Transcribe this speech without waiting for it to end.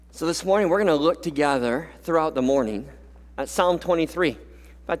So this morning we're going to look together throughout the morning at Psalm 23. In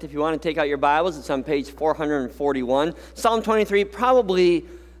fact, if you want to take out your Bibles, it's on page 441. Psalm 23, probably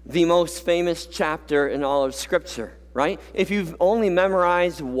the most famous chapter in all of Scripture, right? If you've only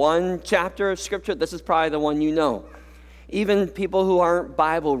memorized one chapter of Scripture, this is probably the one you know. Even people who aren't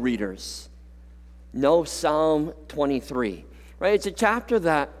Bible readers know Psalm 23, right? It's a chapter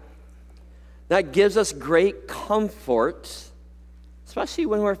that gives us great comfort, especially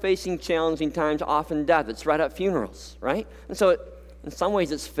when we're facing challenging times, often death. It's read at funerals, right? And so in some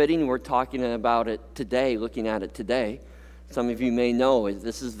ways it's fitting we're talking about it today, looking at it today. Some of you may know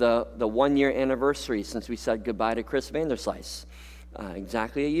this is the 1-year anniversary since we said goodbye to Chris Vanderslice,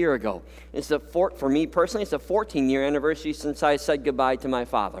 exactly a year ago. For me personally, it's a 14-year anniversary since I said goodbye to my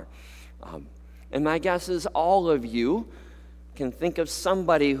father. And my guess is all of you can think of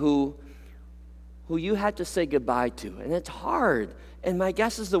somebody who you had to say goodbye to, and it's hard. And my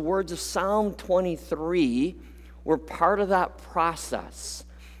guess is the words of Psalm 23 were part of that process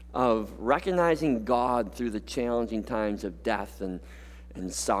of recognizing God through the challenging times of death and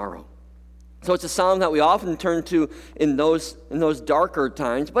sorrow. So it's a psalm that we often turn to in those darker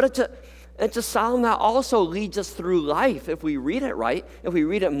times, but it's a psalm that also leads us through life if we read it right, if we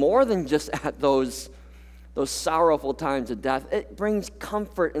read it more than just at those sorrowful times of death. It brings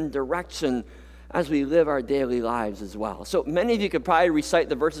comfort and direction as we live our daily lives as well. So many of you could probably recite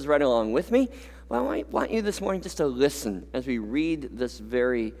the verses right along with me, but I want you this morning just to listen as we read this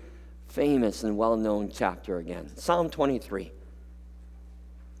very famous and well-known chapter again. Psalm 23.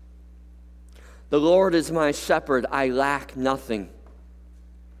 The Lord is my shepherd, I lack nothing.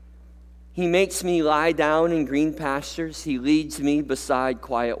 He makes me lie down in green pastures. He leads me beside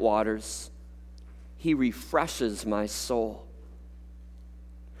quiet waters. He refreshes my soul.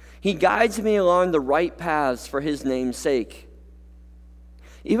 He guides me along the right paths for his name's sake.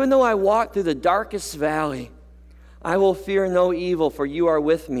 Even though I walk through the darkest valley, I will fear no evil, for you are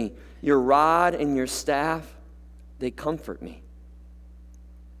with me. Your rod and your staff, they comfort me.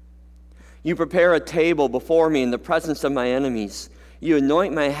 You prepare a table before me in the presence of my enemies. You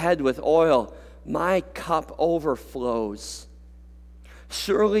anoint my head with oil. My cup overflows.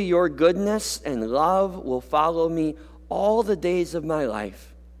 Surely your goodness and love will follow me all the days of my life,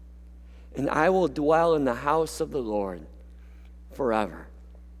 and I will dwell in the house of the Lord forever.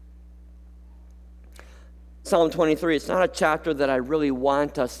 Psalm 23, it's not a chapter that I really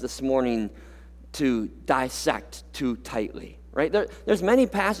want us this morning to dissect too tightly, right? There's many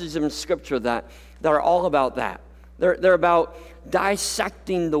passages in Scripture that are all about that. They're about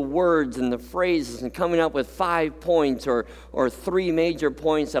dissecting the words and the phrases and coming up with 5 points or 3 major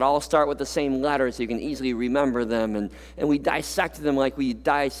points that all start with the same letter so you can easily remember them. And we dissect them like we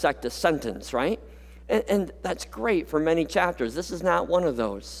dissect a sentence, right? And that's great for many chapters. This is not one of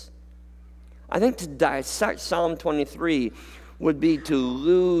those. I think to dissect Psalm 23 would be to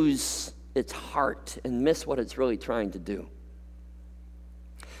lose its heart and miss what it's really trying to do.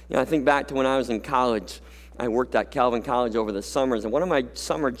 You know, I think back to when I was in college. I worked at Calvin College over the summers, and one of my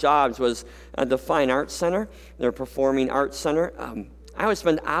summer jobs was at the Fine Arts Center, their performing arts center. I would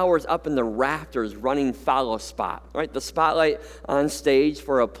spend hours up in the rafters running follow spot, right? The spotlight on stage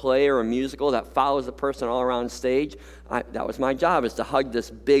for a play or a musical that follows the person all around stage. That was my job, is to hug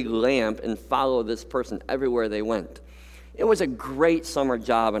this big lamp and follow this person everywhere they went. It was a great summer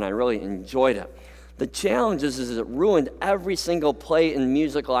job, and I really enjoyed it. The challenge is it ruined every single play and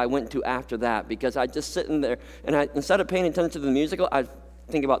musical I went to after that, because I'd just sit in there, and instead of paying attention to the musical, I'd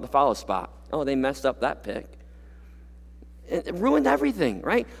think about the follow spot. Oh, they messed up that pick. It ruined everything,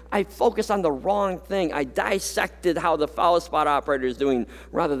 right? I focused on the wrong thing. I dissected how the follow spot operator is doing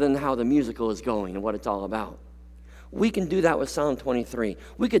rather than how the musical is going and what it's all about. We can do that with Psalm 23.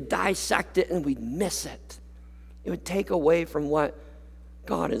 We could dissect it and we'd miss it. It would take away from what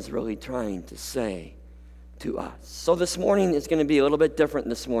God is really trying to say to us. So this morning is going to be a little bit different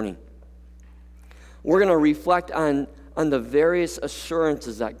this morning. We're going to reflect on the various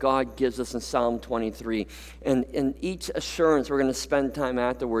assurances that God gives us in Psalm 23. And in each assurance, we're going to spend time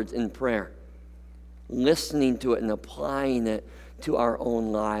afterwards in prayer, listening to it and applying it to our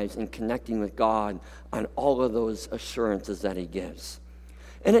own lives and connecting with God on all of those assurances that he gives.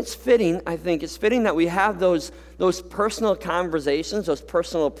 And it's fitting, I think, it's fitting that we have those personal conversations, those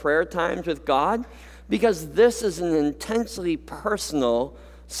personal prayer times with God, because this is an intensely personal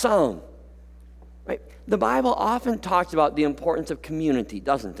psalm. Right? The Bible often talks about the importance of community,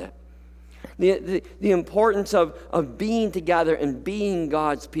 doesn't it? The importance of being together and being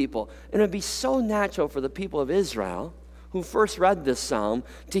God's people. And it would be so natural for the people of Israel who first read this psalm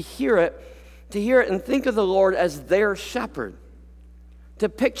to hear it and think of the Lord as their shepherd. to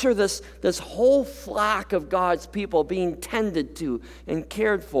picture this whole flock of God's people being tended to and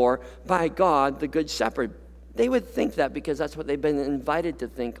cared for by God, the Good Shepherd. They would think that because that's what they've been invited to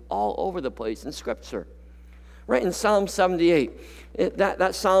think all over the place in Scripture. Right in Psalm 78,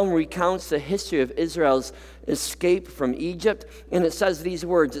 that psalm recounts the history of Israel's escape from Egypt, and it says these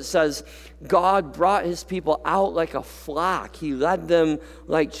words. It says, God brought his people out like a flock. He led them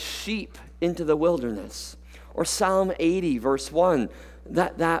like sheep into the wilderness. Or Psalm 80, verse 1,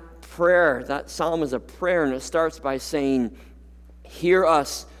 that prayer, that psalm is a prayer, and it starts by saying, hear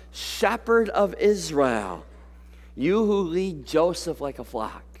us, shepherd of Israel, you who lead Joseph like a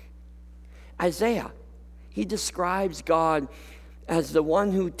flock. Isaiah, he describes God as the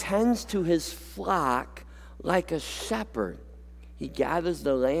one who tends to his flock like a shepherd. He gathers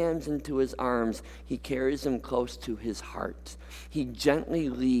the lambs into his arms. He carries them close to his heart. He gently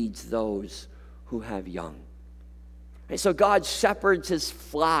leads those who have young. Right, so God shepherds his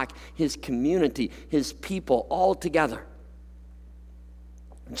flock, his community, his people all together.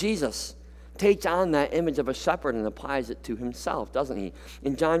 Jesus takes on that image of a shepherd and applies it to himself, doesn't he?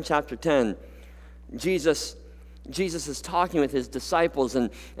 In John chapter 10, Jesus is talking with his disciples, and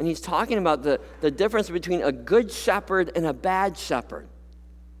he's talking about the difference between a good shepherd and a bad shepherd.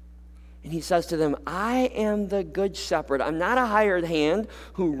 And he says to them, I am the good shepherd. I'm not a hired hand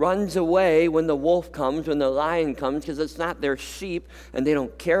who runs away when the wolf comes, when the lion comes, because it's not their sheep, and they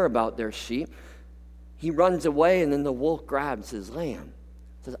don't care about their sheep. He runs away, and then the wolf grabs his lamb.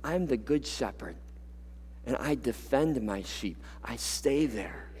 He says, I'm the good shepherd, and I defend my sheep. I stay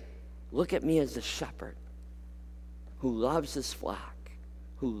there. Look at me as the shepherd who loves his flock,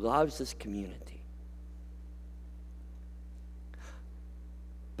 who loves his community.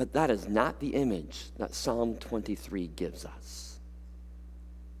 But that is not the image that Psalm 23 gives us.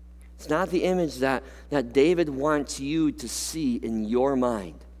 It's not the image that David wants you to see in your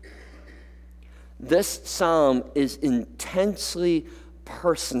mind. This psalm is intensely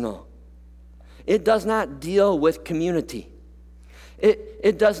personal. It does not deal with community.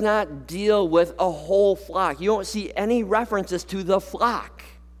 It does not deal with a whole flock. You don't see any references to the flock.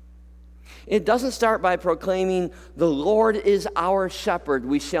 It doesn't start by proclaiming, the Lord is our shepherd,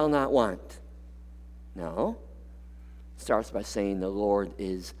 we shall not want. No. It starts by saying, the Lord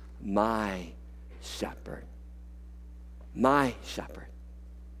is my shepherd. My shepherd.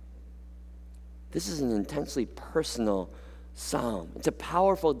 This is an intensely personal psalm. It's a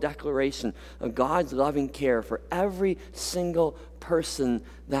powerful declaration of God's loving care for every single person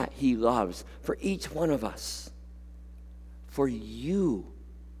that he loves, for each one of us, for you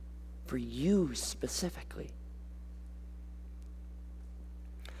specifically.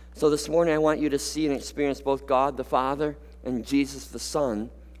 So this morning I want you to see and experience both God the Father and Jesus the Son,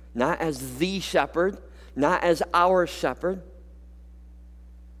 not as the shepherd, not as our shepherd,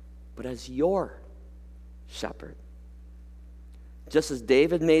 but as your shepherd. Just as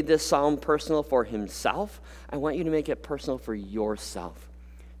David made this psalm personal for himself, I want you to make it personal for yourself.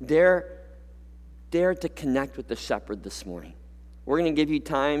 Dare to connect with the shepherd this morning. We're going to give you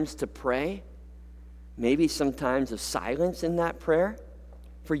times to pray, maybe some times of silence in that prayer,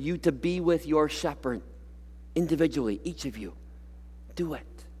 for you to be with your shepherd individually, each of you. Do it.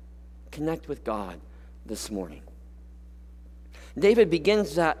 Connect with God this morning. David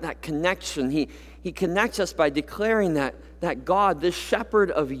begins that connection. He connects us by declaring that God, this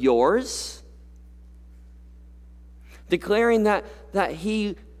shepherd of yours, declaring that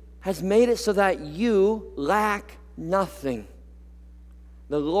he has made it so that you lack nothing.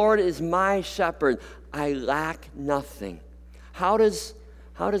 The Lord is my shepherd. I lack nothing. How does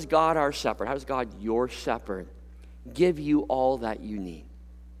God, our shepherd, how does God, your shepherd, give you all that you need?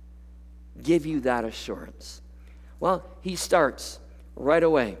 Give you that assurance? Well, he starts right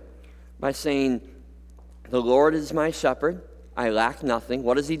away by saying, the Lord is my shepherd. I lack nothing.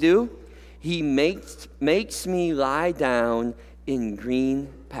 What does he do? He makes me lie down in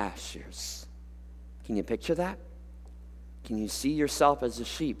green pastures. Can you picture that? Can you see yourself as a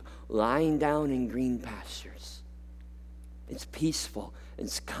sheep lying down in green pastures? It's peaceful.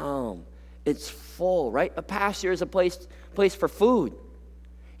 It's calm. It's full, right? A pasture is a place for food.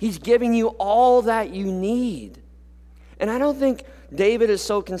 He's giving you all that you need. And I don't think David is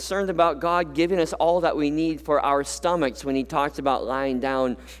so concerned about God giving us all that we need for our stomachs when he talks about lying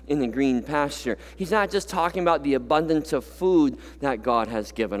down in the green pasture. He's not just talking about the abundance of food that God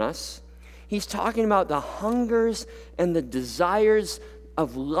has given us. He's talking about the hungers and the desires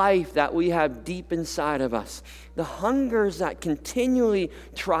of life that we have deep inside of us. The hungers that continually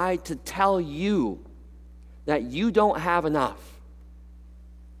try to tell you that you don't have enough.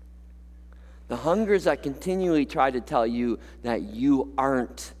 The hungers that continually try to tell you that you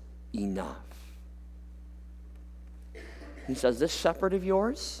aren't enough. He says, this shepherd of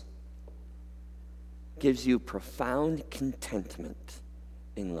yours gives you profound contentment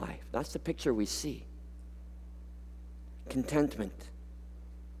in life. That's the picture we see. Contentment.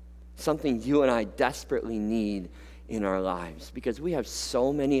 Something you and I desperately need in our lives because we have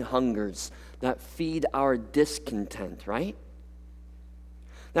so many hungers that feed our discontent, right?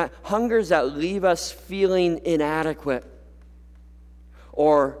 That hungers that leave us feeling inadequate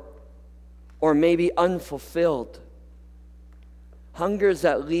or maybe unfulfilled. Hungers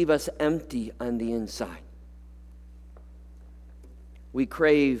that leave us empty on the inside. We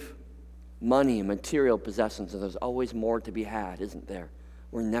crave money and material possessions, and there's always more to be had, isn't there?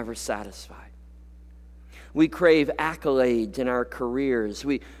 We're never satisfied. We crave accolades in our careers.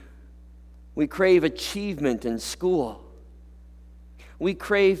 We crave achievement in school. We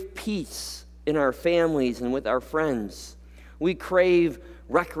crave peace in our families and with our friends. We crave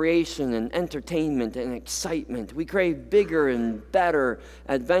recreation and entertainment and excitement. We crave bigger and better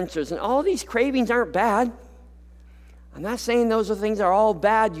adventures. And all these cravings aren't bad. I'm not saying those are things that are all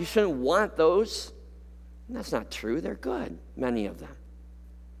bad. You shouldn't want those. And that's not true. They're good, many of them.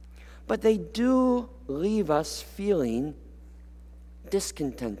 But they do leave us feeling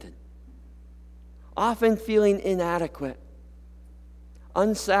discontented, often feeling inadequate,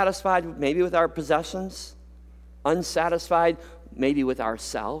 unsatisfied maybe with our possessions, unsatisfied maybe with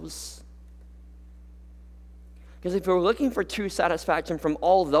ourselves. Because if we're looking for true satisfaction from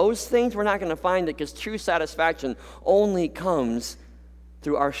all those things, we're not going to find it, because true satisfaction only comes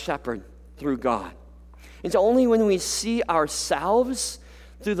through our shepherd, through God. It's only when we see ourselves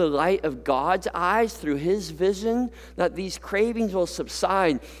through the light of God's eyes, through his vision, that these cravings will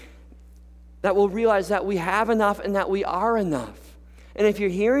subside, that we'll realize that we have enough and that we are enough. And if you're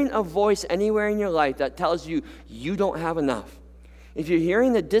hearing a voice anywhere in your life that tells you you don't have enough, if you're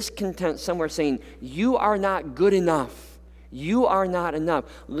hearing the discontent somewhere saying you are not good enough, you are not enough,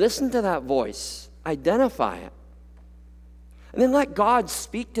 listen to that voice, identify it, and then let God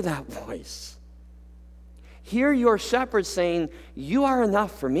speak to that voice. Hear your shepherd saying, you are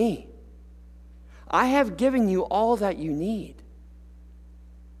enough for me. I have given you all that you need.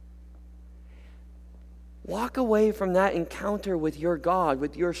 Walk away from that encounter with your God,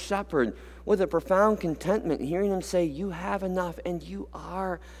 with your shepherd, with a profound contentment, hearing him say, you have enough, and you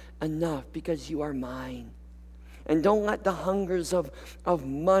are enough because you are mine. And don't let the hungers of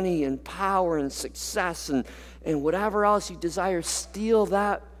money and power and success and whatever else you desire steal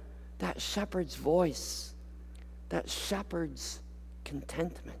that shepherd's voice, that shepherd's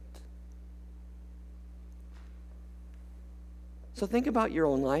contentment. So think about your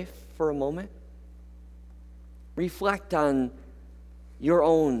own life for a moment. Reflect on your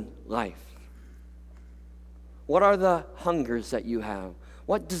own life. What are the hungers that you have?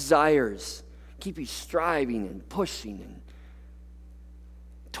 What desires keep you striving and pushing and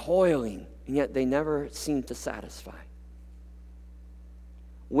toiling, and yet they never seem to satisfy?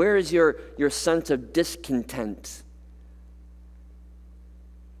 Where is your sense of discontent?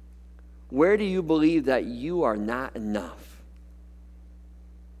 Where do you believe that you are not enough?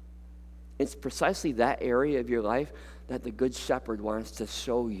 It's precisely that area of your life that the Good Shepherd wants to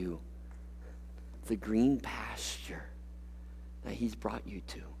show you the green pasture that he's brought you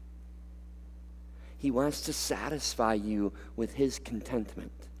to. He wants to satisfy you with his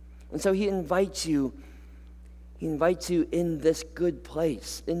contentment. And so he invites you in this good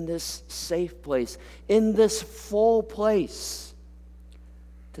place, in this safe place, in this full place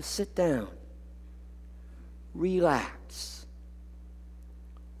to sit down, relax,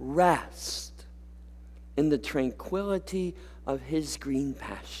 rest in the tranquility of his green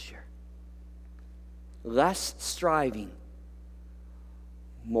pasture. Less striving,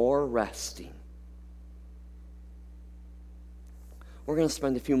 more resting. We're going to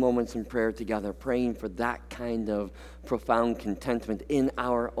spend a few moments in prayer together, praying for that kind of profound contentment in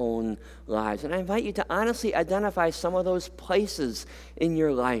our own lives. And I invite you to honestly identify some of those places in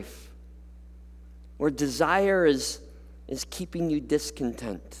your life where desire is keeping you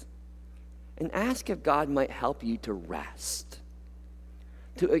discontent. And ask if God might help you to rest,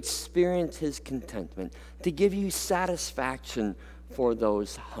 to experience his contentment, to give you satisfaction for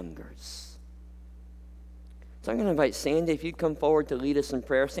those hungers. So I'm going to invite Sandy, if you'd come forward to lead us in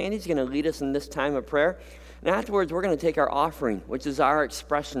prayer. Sandy's going to lead us in this time of prayer. And afterwards, we're going to take our offering, which is our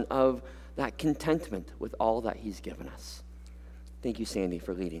expression of that contentment with all that he's given us. Thank you, Sandy,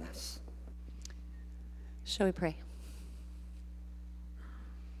 for leading us. Shall we pray?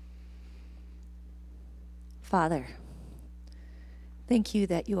 Father, thank you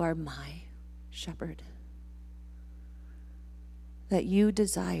that you are my shepherd. That you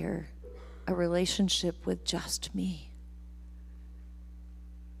desire a relationship with just me.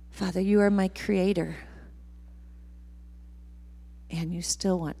 Father, you are my creator, and you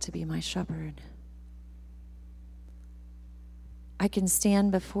still want to be my shepherd. I can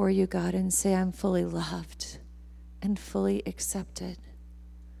stand before you, God, and say I'm fully loved and fully accepted.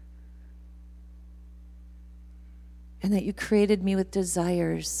 And that you created me with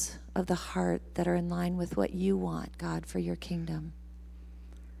desires of the heart that are in line with what you want, God, for your kingdom.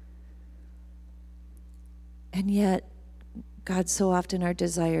 And yet, God, so often our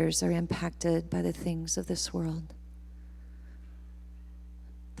desires are impacted by the things of this world.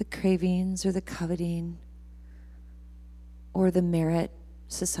 The cravings or the coveting or the merit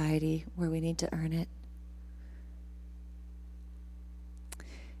society where we need to earn it.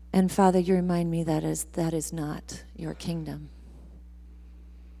 And Father, you remind me that is not your kingdom.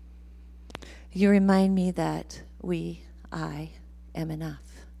 You remind me that I am enough.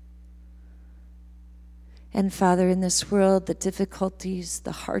 And Father, in this world, the difficulties,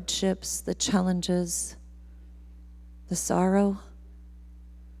 the hardships, the challenges, the sorrow,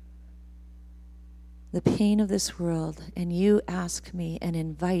 the pain of this world, and you ask me and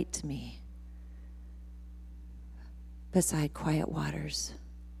invite me beside quiet waters.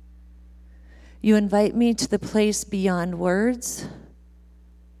 You invite me to the place beyond words,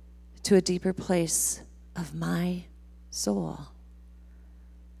 to a deeper place of my soul.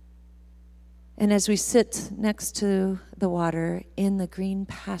 And as we sit next to the water in the green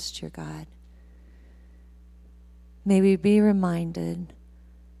pasture, God, may we be reminded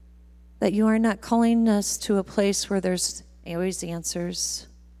that you are not calling us to a place where there's always answers,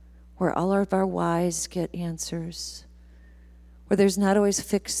 where all of our whys get answers, where there's not always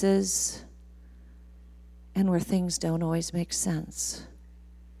fixes, and where things don't always make sense.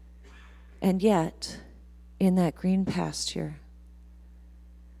 And yet, in that green pasture,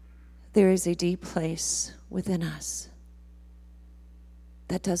 there is a deep place within us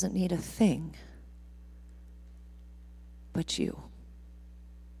that doesn't need a thing but you.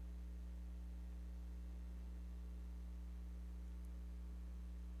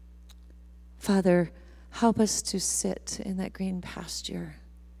 Father, help us to sit in that green pasture,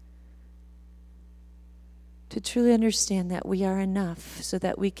 to truly understand that we are enough so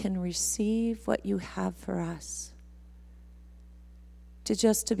that we can receive what you have for us,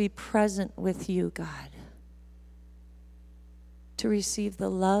 to be present with you, God, to receive the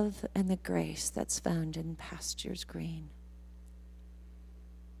love and the grace that's found in pastures green.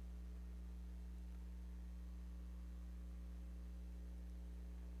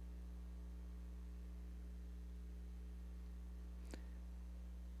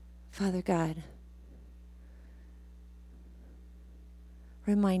 Father God,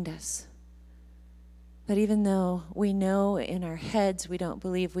 remind us that even though we know in our heads we don't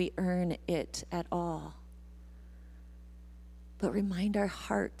believe we earn it at all, but remind our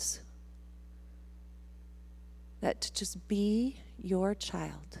hearts that to just be your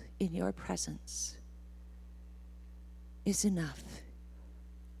child in your presence is enough,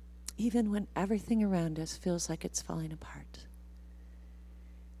 even when everything around us feels like it's falling apart.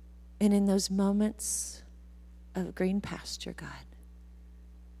 And in those moments of green pasture, God,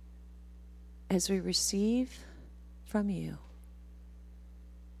 as we receive from you,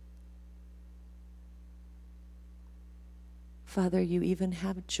 Father, you even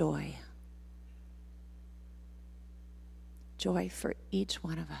have joy. Joy for each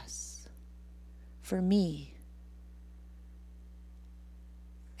one of us. For me,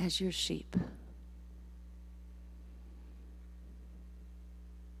 as your sheep.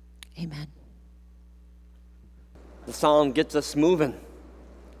 Amen. The psalm gets us moving.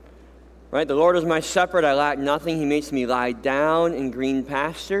 Right? The Lord is my shepherd, I lack nothing. He makes me lie down in green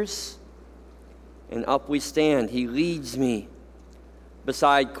pastures. And up we stand. He leads me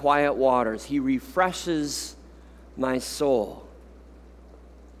beside quiet waters. He refreshes my soul.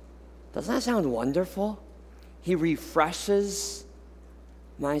 Doesn't that sound wonderful? He refreshes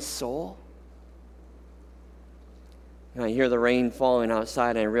my soul. And I hear the rain falling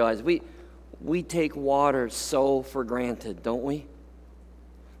outside and I realize we take water so for granted, don't we?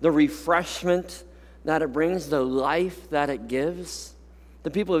 The refreshment that it brings, the life that it gives.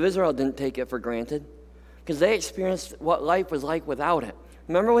 The people of Israel didn't take it for granted because they experienced what life was like without it.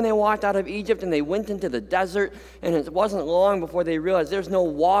 Remember when they walked out of Egypt and they went into the desert, and it wasn't long before they realized there's no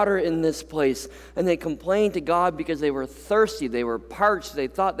water in this place, and they complained to God because they were thirsty, they were parched, they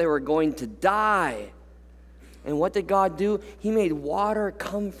thought they were going to die. And what did God do? He made water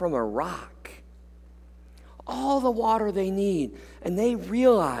come from a rock. All the water they need. And they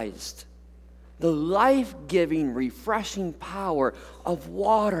realized the life-giving, refreshing power of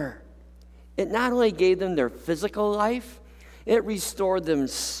water. It not only gave them their physical life, it restored them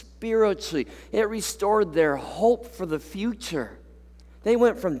spiritually. It restored their hope for the future. They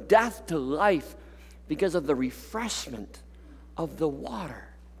went from death to life because of the refreshment of the water.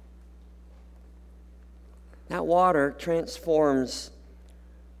 That water transforms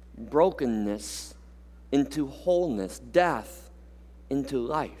brokenness into wholeness, death into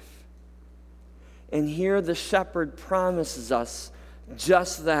life. And here the shepherd promises us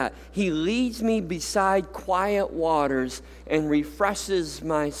just that. He leads me beside quiet waters and refreshes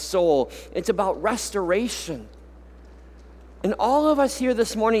my soul. It's about restoration. And all of us here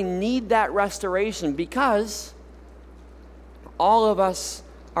this morning need that restoration because all of us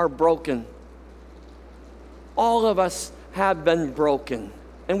are broken. All of us have been broken.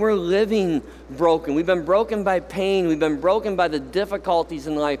 And we're living broken. We've been broken by pain. We've been broken by the difficulties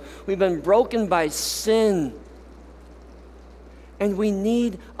in life. We've been broken by sin. And we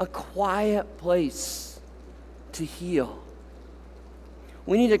need a quiet place to heal.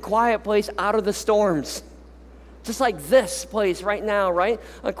 We need a quiet place out of the storms. Just like this place right now, right?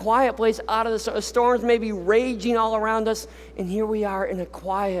 A quiet place out of the storms may be raging all around us. And here we are in a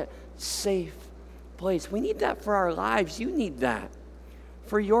quiet, safe place. We need that for our lives. You need that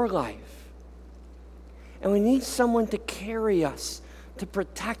for your life. And we need someone to carry us, to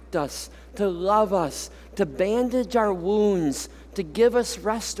protect us, to love us, to bandage our wounds, to give us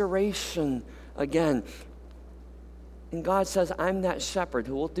restoration again. And God says, I'm that shepherd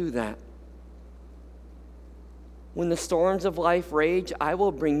who will do that. When the storms of life rage, I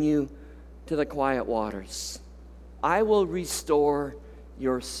will bring you to the quiet waters. I will restore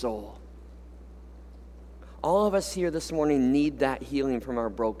your soul. All of us here this morning need that healing from our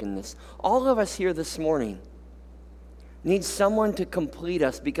brokenness. All of us here this morning need someone to complete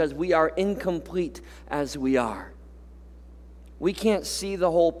us because we are incomplete as we are. We can't see the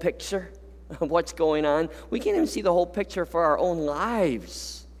whole picture of what's going on. We can't even see the whole picture for our own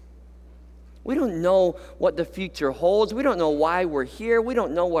lives. We don't know what the future holds. We don't know why we're here. We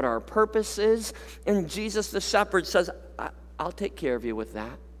don't know what our purpose is. And Jesus the shepherd says, I'll take care of you with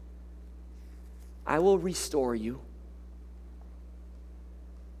that. I will restore you.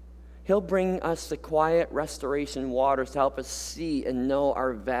 He'll bring us the quiet restoration waters to help us see and know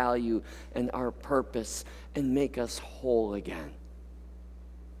our value and our purpose and make us whole again.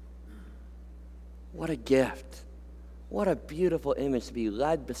 What a gift. What a beautiful image to be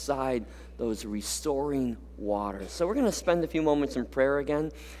led beside those restoring waters. So we're going to spend a few moments in prayer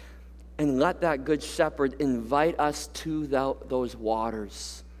again and let that good shepherd invite us to those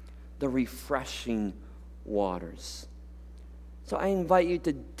waters, the refreshing waters. So I invite you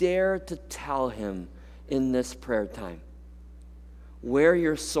to dare to tell him in this prayer time where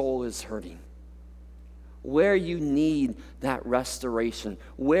your soul is hurting, where you need that restoration,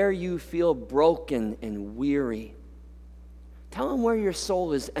 where you feel broken and weary. Tell him where your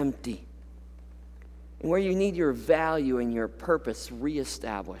soul is empty and where you need your value and your purpose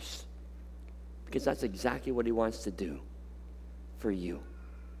reestablished, because that's exactly what he wants to do for you.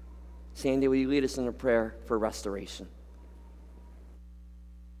 Sandy, will you lead us in a prayer for restoration?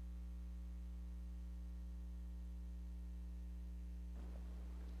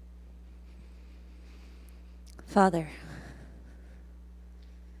 Father,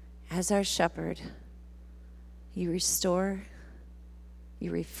 as our shepherd, you restore,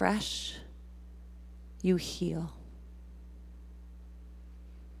 you refresh, you heal.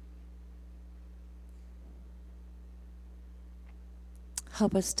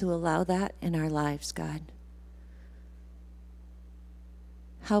 Help us to allow that in our lives, God.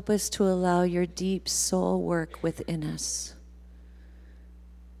 Help us to allow your deep soul work within us.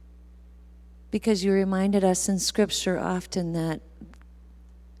 Because you reminded us in Scripture often that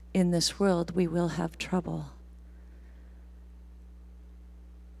in this world we will have trouble.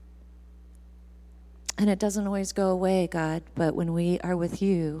 And it doesn't always go away, God, but when we are with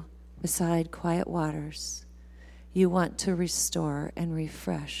you beside quiet waters, you want to restore and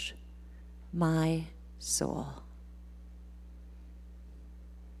refresh my soul,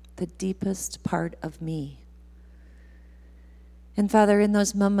 the deepest part of me. And Father, in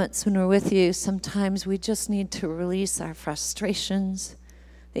those moments when we're with you, sometimes we just need to release our frustrations,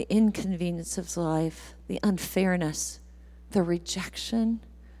 the inconvenience of life, the unfairness, the rejection,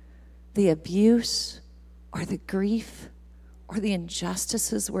 the abuse, or the grief, or the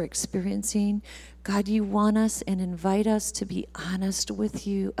injustices we're experiencing. God, you want us and invite us to be honest with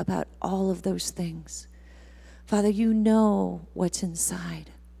you about all of those things. Father, you know what's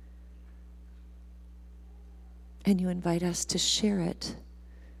inside. And you invite us to share it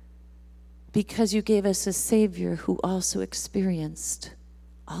because you gave us a Savior who also experienced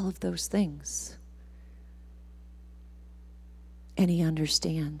all of those things. And he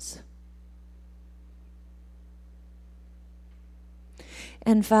understands.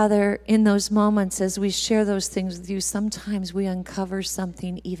 And Father, in those moments as we share those things with you, sometimes we uncover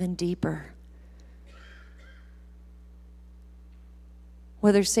something even deeper.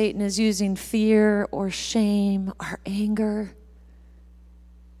 Whether Satan is using fear or shame or anger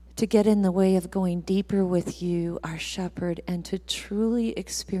to get in the way of going deeper with you, our shepherd, and to truly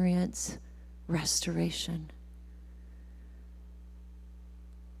experience restoration.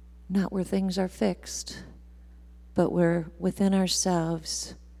 Not where things are fixed, but where within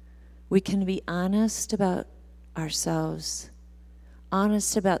ourselves we can be honest about ourselves,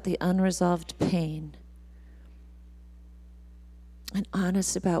 honest about the unresolved pain, and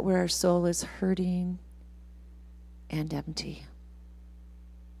honest about where our soul is hurting and empty.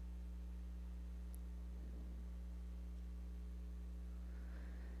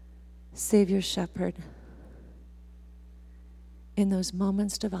 Savior Shepherd, in those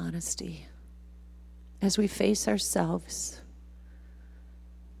moments of honesty, as we face ourselves,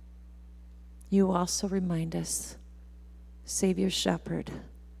 you also remind us, Savior Shepherd,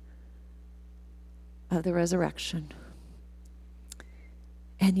 of the resurrection.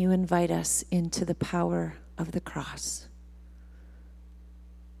 And you invite us into the power of the cross.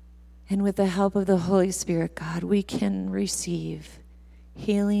 And with the help of the Holy Spirit, God, we can receive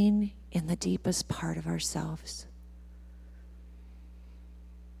healing in the deepest part of ourselves.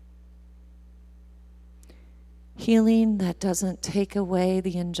 Healing that doesn't take away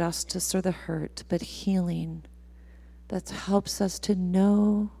the injustice or the hurt, but healing that helps us to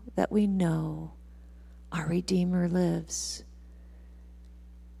know that we know our Redeemer lives.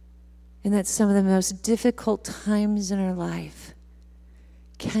 And that some of the most difficult times in our life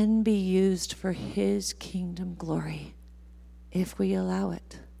can be used for his kingdom glory if we allow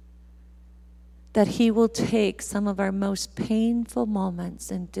it. That he will take some of our most painful moments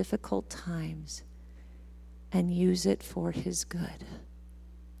and difficult times and use it for his good.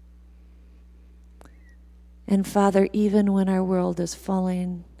 And Father, even when our world is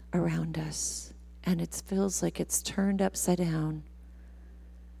falling around us and it feels like it's turned upside down,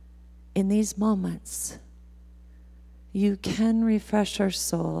 in these moments, you can refresh our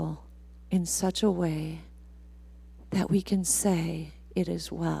soul in such a way that we can say, it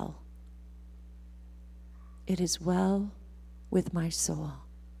is well. It is well with my soul.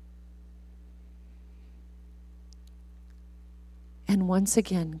 And once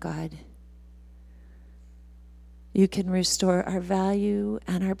again, God, you can restore our value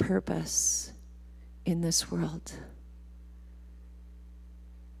and our purpose in this world.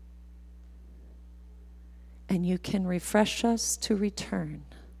 And you can refresh us to return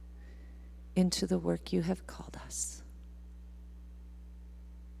into the work you have called us.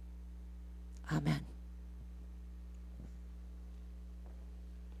 Amen.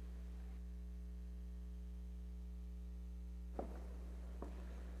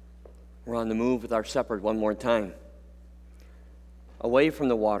 We're on the move with our shepherd one more time. Away from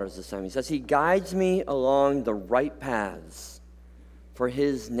the waters this time. He says, he guides me along the right paths for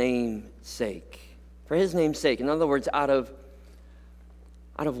his name's sake. For his name's sake. In other words, out of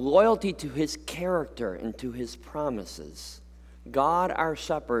loyalty to his character and to his promises, God, our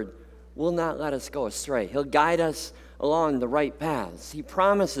shepherd, will not let us go astray. He'll guide us along the right paths. He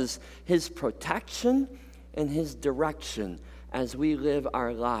promises his protection and his direction as we live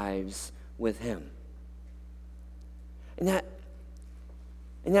our lives with him. And that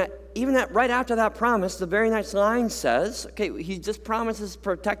even that right after that promise, the very next line says, okay, he just promises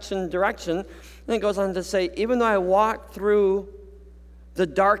protection, direction, and it goes on to say, even though I walk through the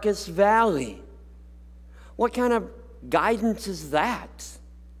darkest valley. What kind of guidance is that?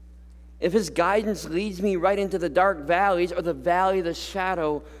 If his guidance leads me right into the dark valleys or the valley of the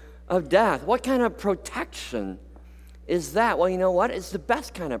shadow of death, what kind of protection is that? Well, you know what? It's the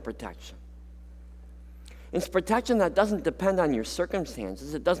best kind of protection. It's protection that doesn't depend on your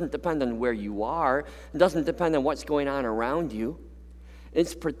circumstances. It doesn't depend on where you are. It doesn't depend on what's going on around you.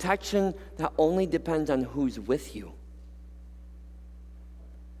 It's protection that only depends on who's with you.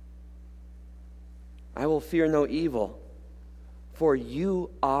 I will fear no evil, for you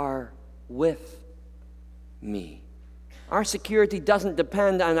are with me. Our security doesn't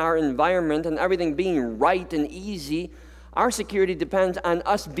depend on our environment and everything being right and easy. Our security depends on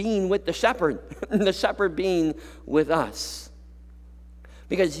us being with the shepherd, and the shepherd being with us.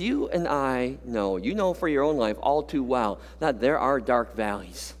 Because you and I know, you know for your own life all too well, that there are dark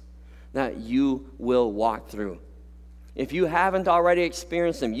valleys that you will walk through. If you haven't already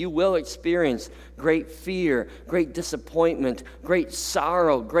experienced them, you will experience great fear, great disappointment, great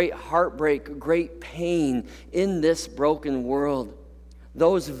sorrow, great heartbreak, great pain in this broken world.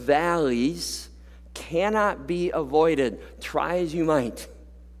 Those valleys cannot be avoided. Try as you might,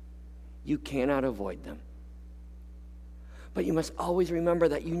 you cannot avoid them. But you must always remember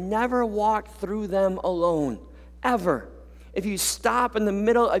that you never walk through them alone, ever. If you stop in the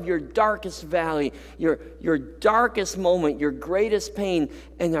middle of your darkest valley, your darkest moment, your greatest pain,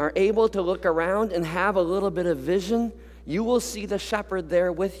 and are able to look around and have a little bit of vision, you will see the shepherd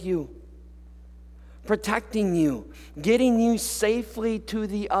there with you, protecting you, getting you safely to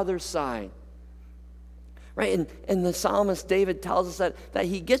the other side. Right? And the psalmist David tells us that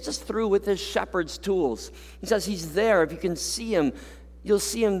he gets us through with his shepherd's tools. He says he's there. If you can see him, you'll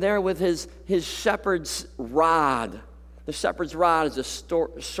see him there with his shepherd's rod. The shepherd's rod is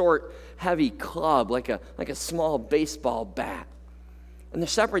a short, heavy club, like a small baseball bat. And the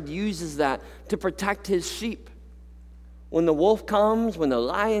shepherd uses that to protect his sheep. When the wolf comes, when the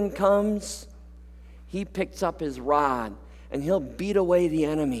lion comes, he picks up his rod and he'll beat away the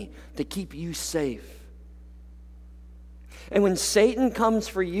enemy to keep you safe. And when Satan comes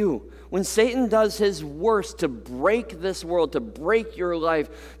for you, when Satan does his worst to break this world, to break your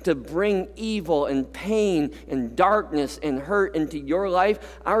life, to bring evil and pain and darkness and hurt into your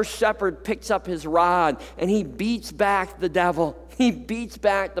life, our shepherd picks up his rod and he beats back the devil. He beats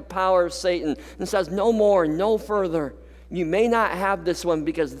back the power of Satan and says, no more, no further. You may not have this one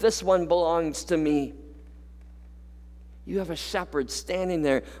because this one belongs to me. You have a shepherd standing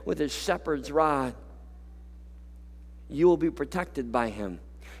there with his shepherd's rod. You will be protected by him.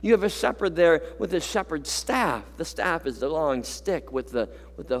 You have a shepherd there with his shepherd's staff. The staff is the long stick with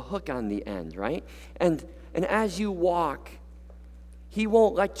the hook on the end, right? And as you walk, he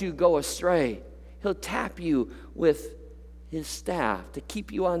won't let you go astray. He'll tap you with his staff to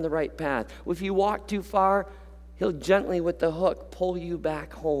keep you on the right path. If you walk too far, he'll gently with the hook pull you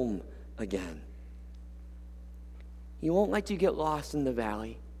back home again. He won't let you get lost in the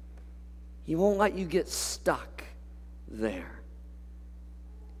valley. He won't let you get stuck there.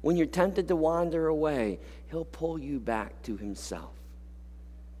 When you're tempted to wander away, he'll pull you back to himself.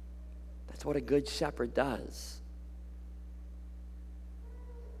 That's what a good shepherd does.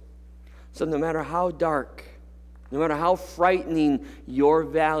 So no matter how dark, no matter how frightening your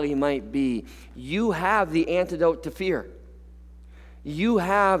valley might be, you have the antidote to fear. You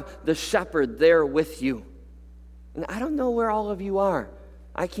have the shepherd there with you. And I don't know where all of you are.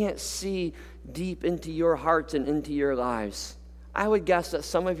 I can't see deep into your hearts and into your lives. I would guess that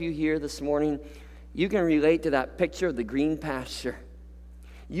some of you here this morning, you can relate to that picture of the green pasture.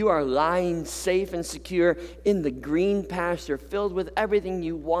 You are lying safe and secure in the green pasture, filled with everything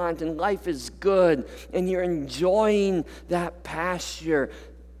you want, and life is good, and you're enjoying that pasture.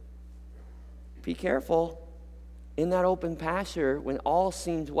 Be careful. In that open pasture, when all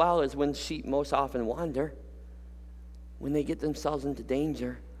seems well, is when sheep most often wander, when they get themselves into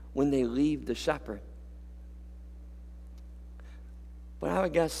danger, when they leave the shepherd. But I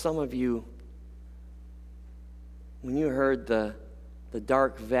would guess some of you, when you heard the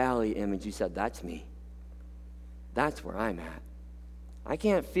dark valley image, you said, that's me. That's where I'm at. I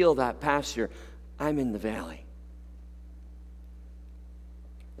can't feel that pasture. I'm in the valley.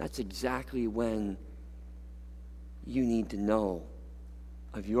 That's exactly when you need to know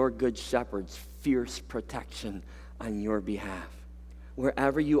of your good shepherd's fierce protection on your behalf.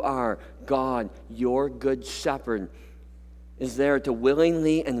 Wherever you are, God, your good shepherd, is there to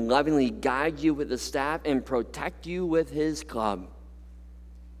willingly and lovingly guide you with the staff and protect you with his club.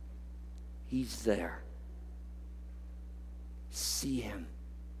 He's there. See him.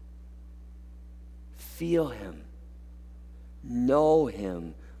 Feel him. Know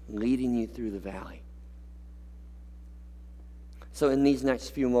him leading you through the valley. So in these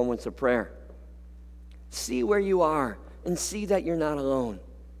next few moments of prayer, see where you are and see that you're not alone.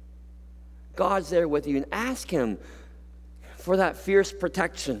 God's there with you, and ask him for that fierce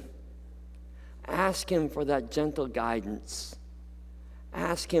protection. Ask him for that gentle guidance.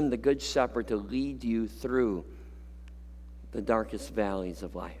 Ask him, the good shepherd, to lead you through the darkest valleys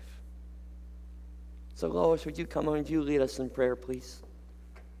of life. So Lois, would you come on? Would you lead us in prayer, please?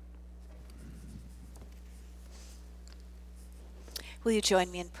 Will you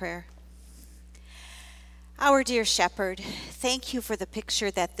join me in prayer? Our dear shepherd, thank you for the picture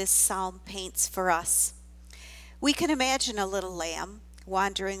that this psalm paints for us. We can imagine a little lamb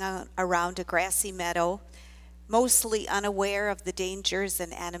wandering around a grassy meadow, mostly unaware of the dangers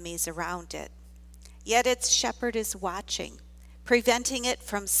and enemies around it. Yet its shepherd is watching, preventing it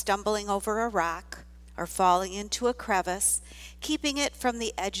from stumbling over a rock or falling into a crevice, keeping it from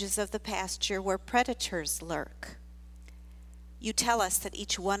the edges of the pasture where predators lurk. You tell us that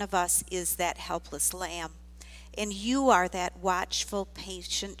each one of us is that helpless lamb, and you are that watchful,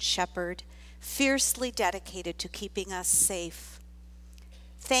 patient shepherd, fiercely dedicated to keeping us safe.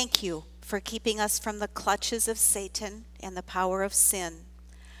 Thank you for keeping us from the clutches of Satan and the power of sin,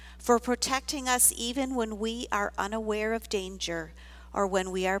 for protecting us even when we are unaware of danger or when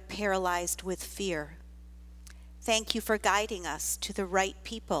we are paralyzed with fear. Thank you for guiding us to the right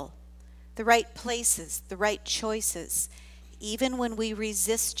people, the right places, the right choices, even when we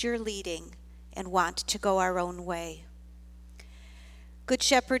resist your leading and want to go our own way. Good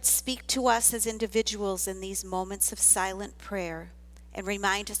Shepherd, speak to us as individuals in these moments of silent prayer and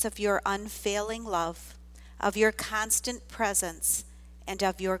remind us of your unfailing love, of your constant presence, and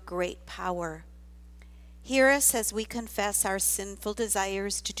of your great power. Hear us as we confess our sinful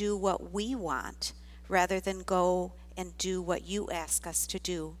desires to do what we want rather than go and do what you ask us to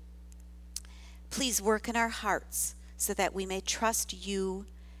do. Please work in our hearts so that we may trust you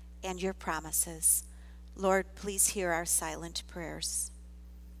and your promises. Lord, please hear our silent prayers.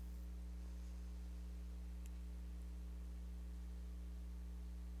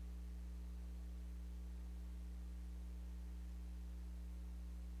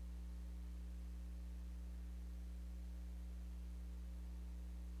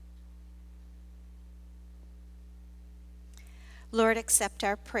 Lord, accept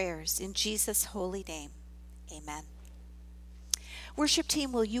our prayers in Jesus' holy name. Amen. Worship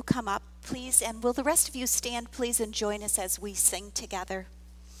team, will you come up, please? And will the rest of you stand, please, and join us as we sing together?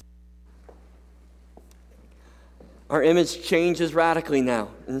 Our image changes radically now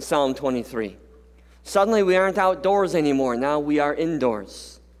in Psalm 23. Suddenly we aren't outdoors anymore. Now we are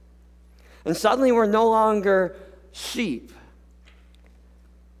indoors. And suddenly we're no longer sheep.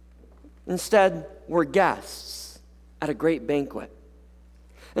 Instead, we're guests at a great banquet.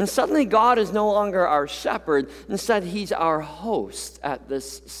 And suddenly God is no longer our shepherd. Instead, he's our host at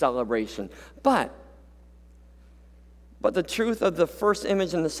this celebration. But the truth of the first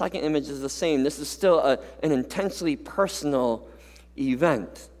image and the second image is the same. This is still an intensely personal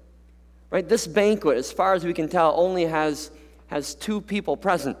event. Right? This banquet, as far as we can tell, only has two people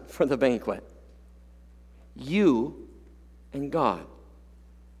present for the banquet. You and God.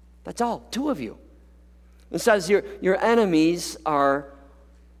 That's all, two of you. It says your enemies are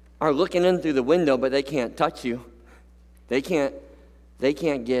looking in through the window, but they can't touch you. They can't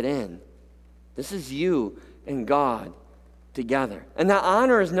get in. This is you and God together. And that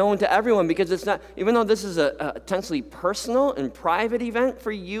honor is known to everyone because it's not, even though this is a intensely personal and private event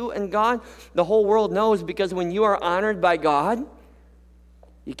for you and God, the whole world knows because when you are honored by God,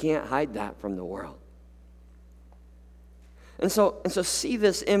 you can't hide that from the world. And so see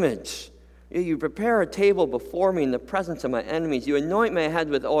this image. You prepare a table before me in the presence of my enemies. You anoint my head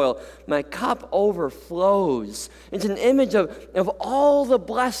with oil. My cup overflows. It's an image of all the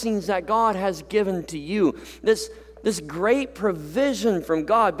blessings that God has given to you. This great provision from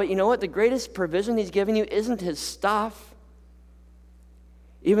God. But you know what? The greatest provision he's given you isn't his stuff.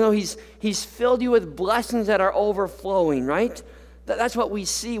 Even though he's filled you with blessings that are overflowing, right? That's what we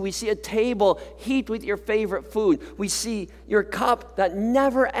see. We see a table heaped with your favorite food. We see your cup that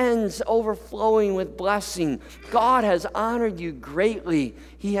never ends overflowing with blessing. God has honored you greatly.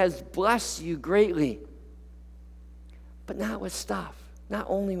 He has blessed you greatly. But not with stuff. Not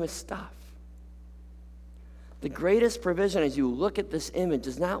only with stuff. The greatest provision as you look at this image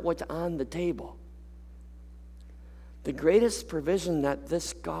is not what's on the table. The greatest provision that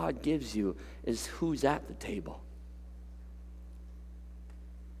this God gives you is who's at the table.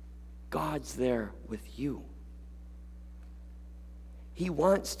 God's there with you. He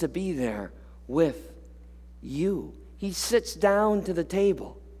wants to be there with you. He sits down to the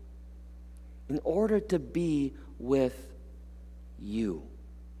table in order to be with you.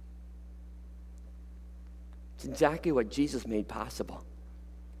 It's exactly what Jesus made possible.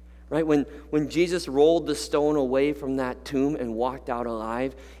 Right? When Jesus rolled the stone away from that tomb and walked out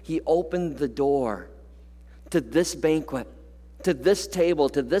alive, he opened the door to this banquet, to this table,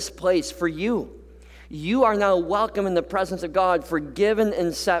 to this place for you. You are now welcome in the presence of God, forgiven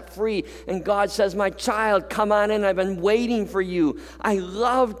and set free. And God says, my child, come on in. I've been waiting for you. I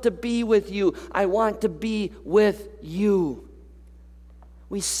love to be with you. I want to be with you.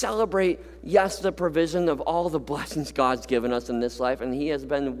 We celebrate, yes, the provision of all the blessings God's given us in this life, and he has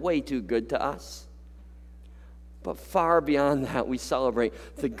been way too good to us. But far beyond that, we celebrate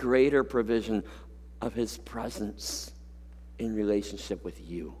the greater provision of his presence in relationship with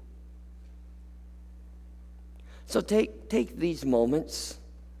you. So take these moments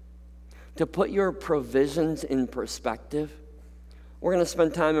to put your provisions in perspective. We're going to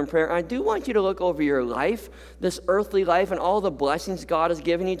spend time in prayer. I do want you to look over your life, this earthly life, and all the blessings God has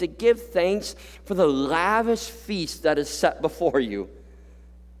given you, to give thanks for the lavish feast that is set before you.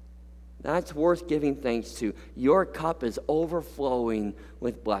 That's worth giving thanks to. Your cup is overflowing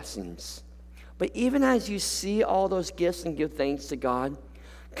with blessings. But even as you see all those gifts and give thanks to God,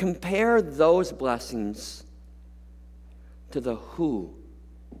 compare those blessings to the who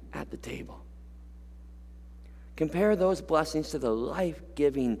at the table. Compare those blessings to the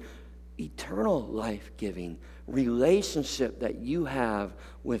life-giving, eternal life-giving relationship that you have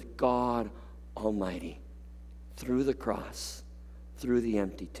with God Almighty through the cross, through the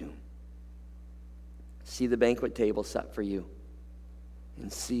empty tomb. See the banquet table set for you,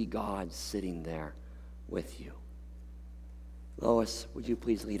 and see God sitting there with you. Lois, would you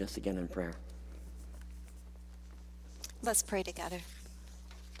please lead us again in prayer? Let's pray together.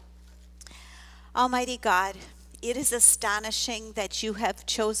 Almighty God, it is astonishing that you have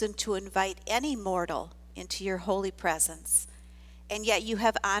chosen to invite any mortal into your holy presence, and yet you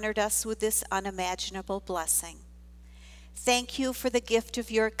have honored us with this unimaginable blessing. Thank you for the gift of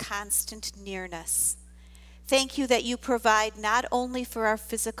your constant nearness. Thank you that you provide not only for our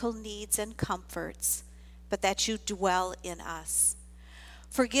physical needs and comforts, but that you dwell in us.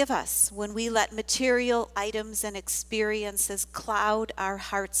 Forgive us when we let material items and experiences cloud our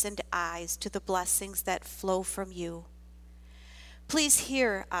hearts and eyes to the blessings that flow from you. Please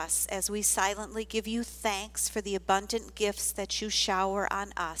hear us as we silently give you thanks for the abundant gifts that you shower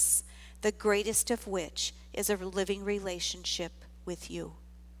on us, the greatest of which is a living relationship with you.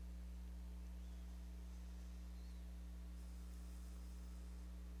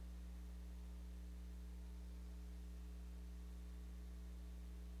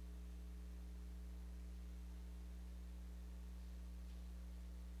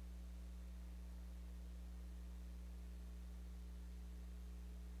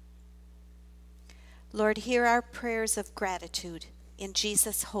 Lord, hear our prayers of gratitude. In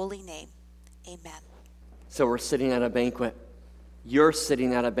Jesus' holy name, amen. So we're sitting at a banquet. You're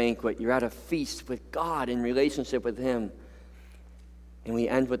sitting at a banquet. You're at a feast with God in relationship with Him. And we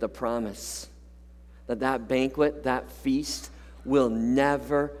end with a promise that that banquet, that feast, will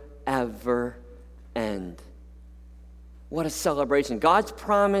never, ever end. What a celebration. God's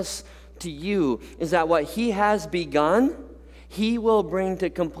promise to you is that what He has begun, He will bring to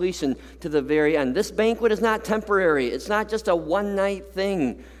completion to the very end. This banquet is not temporary. It's not just a one-night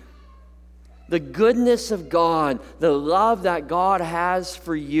thing. The goodness of God, the love that God has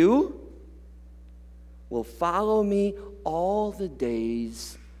for you, will follow me all the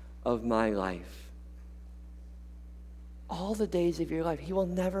days of my life. All the days of your life. He will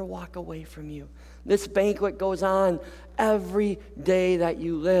never walk away from you. This banquet goes on every day that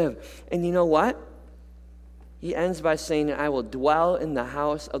you live. And you know what? He ends by saying, I will dwell in the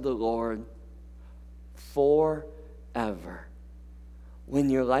house of the Lord forever. When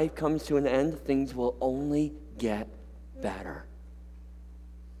your life comes to an end, things will only get better.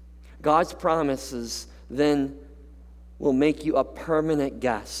 God's promises then will make you a permanent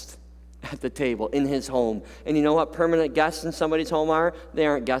guest at the table in His home. And you know what permanent guests in somebody's home are? They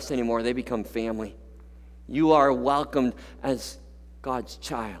aren't guests anymore. They become family. You are welcomed as God's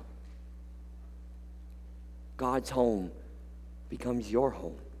child. God's home becomes your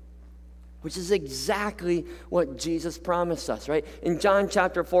home, which is exactly what Jesus promised us, right? In John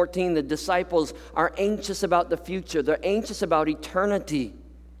chapter 14, the disciples are anxious about the future. They're anxious about eternity.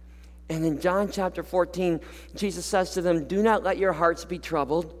 And in John chapter 14, Jesus says to them, do not let your hearts be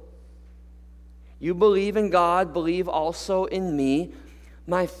troubled. You believe in God, believe also in me.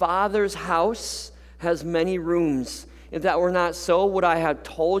 My Father's house has many rooms. If that were not so, would I have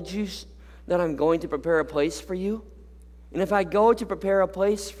told you that I'm going to prepare a place for you? And if I go to prepare a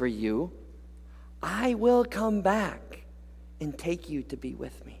place for you, I will come back and take you to be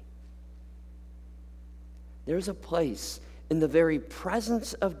with me. There's a place in the very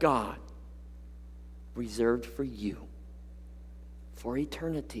presence of God reserved for you for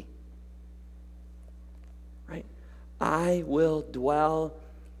eternity. Right? I will dwell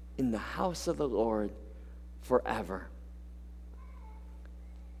in the house of the Lord forever.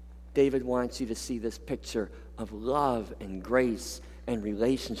 David wants you to see this picture of love and grace and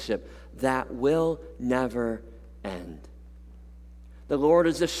relationship that will never end. The Lord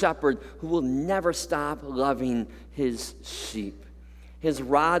is a shepherd who will never stop loving His sheep. His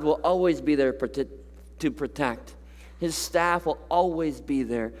rod will always be there to protect. His staff will always be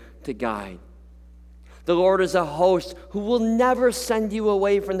there to guide. The Lord is a host who will never send you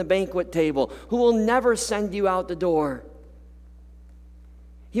away from the banquet table, who will never send you out the door.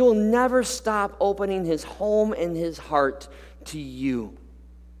 He will never stop opening his home and his heart to you.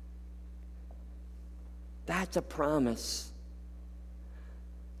 That's a promise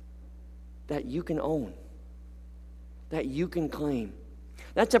that you can own, that you can claim.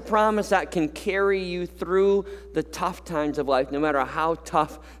 That's a promise that can carry you through the tough times of life, no matter how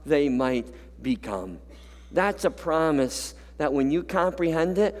tough they might become. That's a promise that when you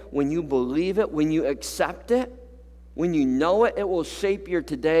comprehend it, when you believe it, when you accept it, when you know it, it will shape your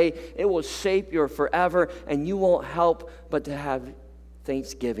today, it will shape your forever, and you won't help but to have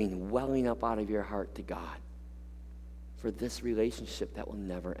thanksgiving welling up out of your heart to God for this relationship that will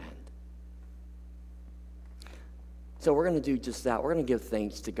never end. So we're going to do just that. We're going to give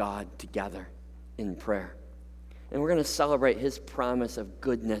thanks to God together in prayer. And we're going to celebrate his promise of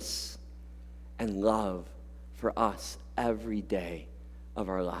goodness and love for us every day of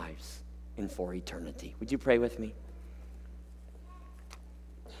our lives and for eternity. Would you pray with me?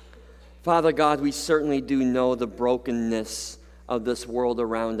 Father God, we certainly do know the brokenness of this world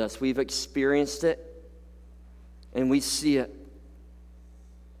around us. We've experienced it, and we see it.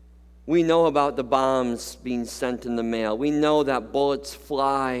 We know about the bombs being sent in the mail. We know that bullets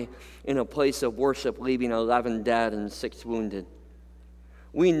fly in a place of worship, leaving 11 dead and 6 wounded.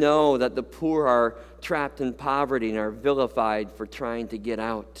 We know that the poor are trapped in poverty and are vilified for trying to get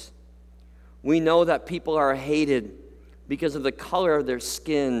out. We know that people are hated because of the color of their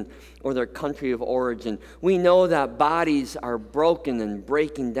skin or their country of origin. We know that bodies are broken and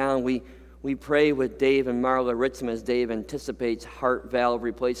breaking down. We pray with Dave and Marla Ritzman as Dave anticipates heart valve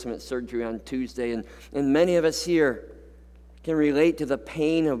replacement surgery on Tuesday. And many of us here can relate to the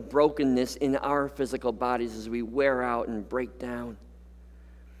pain of brokenness in our physical bodies as we wear out and break down.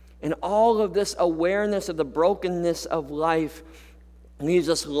 And all of this awareness of the brokenness of life leaves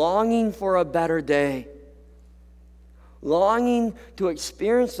us longing for a better day, longing to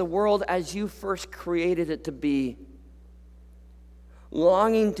experience the world as you first created it to be,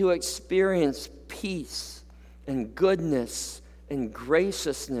 longing to experience peace and goodness and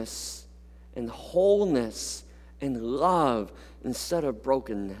graciousness and wholeness and love instead of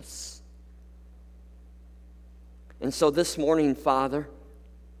brokenness. And so this morning, Father,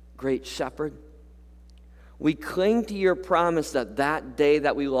 great shepherd, we cling to your promise that that day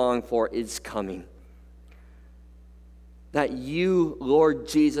that we long for is coming. That you, Lord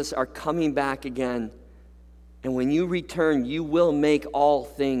Jesus, are coming back again. And when you return, you will make all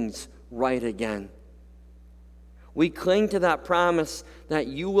things right again. We cling to that promise that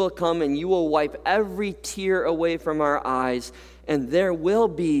you will come and you will wipe every tear away from our eyes, and there will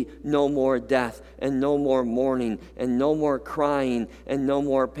be no more death and no more mourning and no more crying and no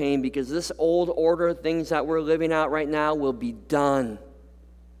more pain, because this old order of things that we're living out right now will be done.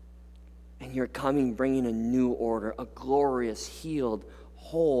 And you're coming bringing a new order, a glorious, healed,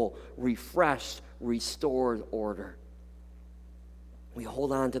 whole, refreshed, restored order. We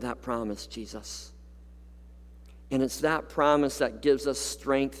hold on to that promise, Jesus. And it's that promise that gives us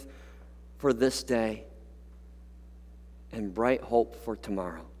strength for this day and bright hope for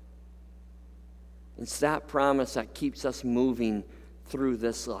tomorrow. It's that promise that keeps us moving through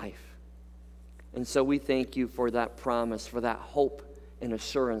this life. And so we thank you for that promise, for that hope and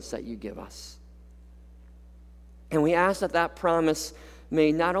assurance that you give us. And we ask that that promise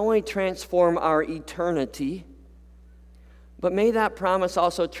may not only transform our eternity, but may that promise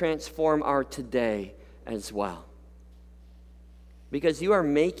also transform our today as well. Because you are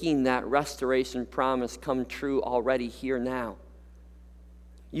making that restoration promise come true already here now.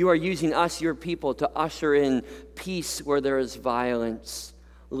 You are using us, your people, to usher in peace where there is violence,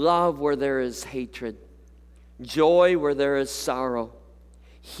 love where there is hatred, joy where there is sorrow,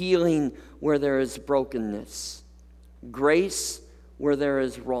 healing where there is brokenness, grace where there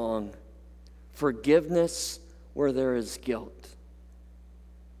is wrong, forgiveness where there is guilt.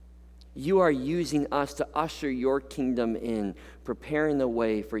 You are using us to usher your kingdom in, preparing the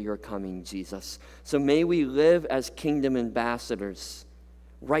way for your coming, Jesus. So may we live as kingdom ambassadors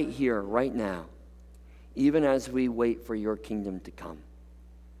right here, right now, even as we wait for your kingdom to come.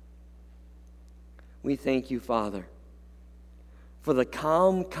 We thank you, Father, for the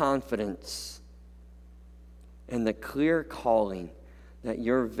calm confidence and the clear calling that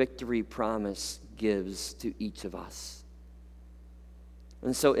your victory promise gives to each of us.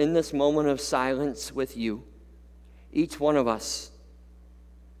 And so in this moment of silence with you, each one of us,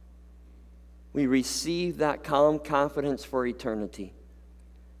 we receive that calm confidence for eternity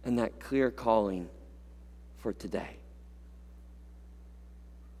and that clear calling for today.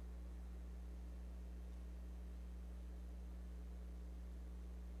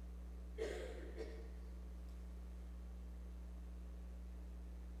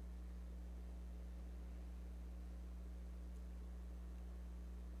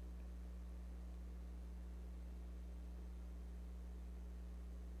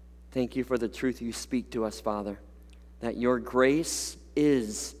 Thank you for the truth you speak to us, Father, that your grace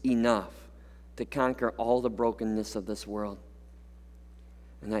is enough to conquer all the brokenness of this world,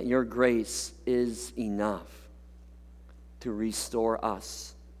 and that your grace is enough to restore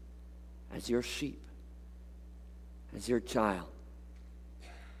us as your sheep, as your child,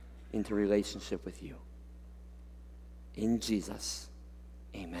 into relationship with you. In Jesus,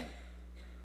 amen.